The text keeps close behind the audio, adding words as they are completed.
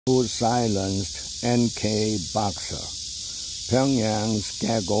who silenced NK boxer. Pyongyang's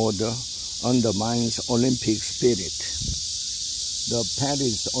gag order undermines Olympic spirit. The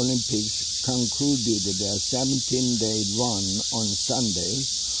Paris Olympics concluded their 17-day run on Sunday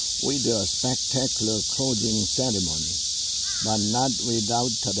with a spectacular closing ceremony, but not without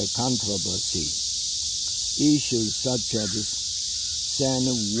the controversy. Issues such as sand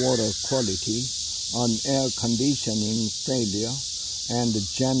water quality, air conditioning failure, and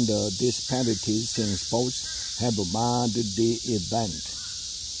gender disparities in sports have marred the event.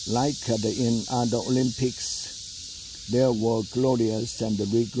 Like in other Olympics, there were glorious and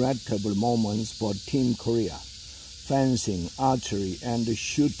regrettable moments for Team Korea. Fencing, archery, and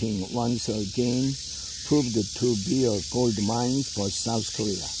shooting once again proved to be a gold mine for South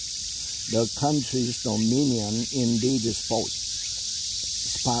Korea. The country's dominion in these sports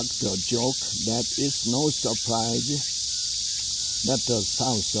sparked a joke that it's no surprise that the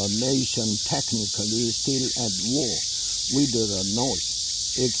South, a nation technically still at war with the North,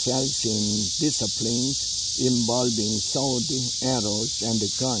 excels in disciplines involving sword, arrows, and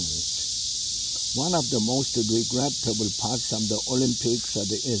guns. One of the most regrettable parts of the Olympics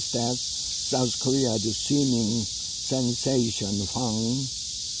is that South Korea's swimming sensation Hwang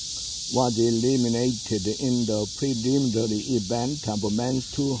was eliminated in the preliminary event of men's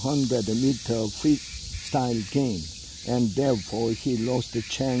 200-meter freestyle game, and therefore he lost the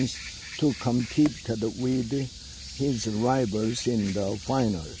chance to compete with his rivals in the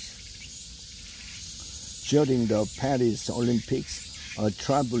finals. During the Paris Olympics, a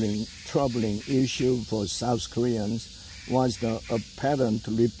troubling issue for South Koreans was the apparent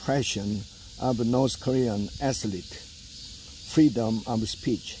repression of North Korean athletes. Freedom of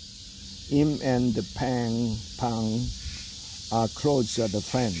speech. Im and Pang are close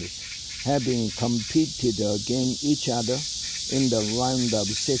friends, having competed against each other in the round of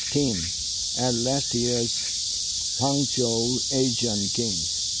 16 at last year's Hangzhou Asian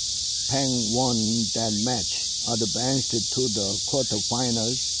Games. Pang won that match, advanced to the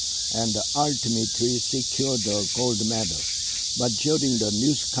quarterfinals, and ultimately secured the gold medal. But during the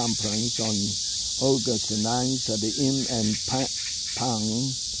news conference on August 9th, Im and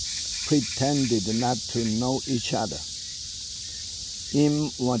Pang pretended not to know each other.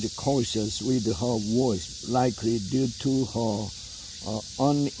 Im was cautious with her words, likely due to her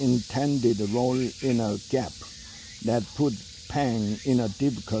unintended role in a gap that put Pang in a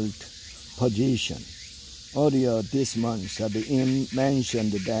difficult position. Earlier this month, Im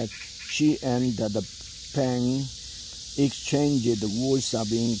mentioned that she and Pang exchanged words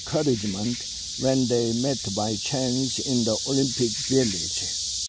of encouragement when they met by chance in the Olympic Village.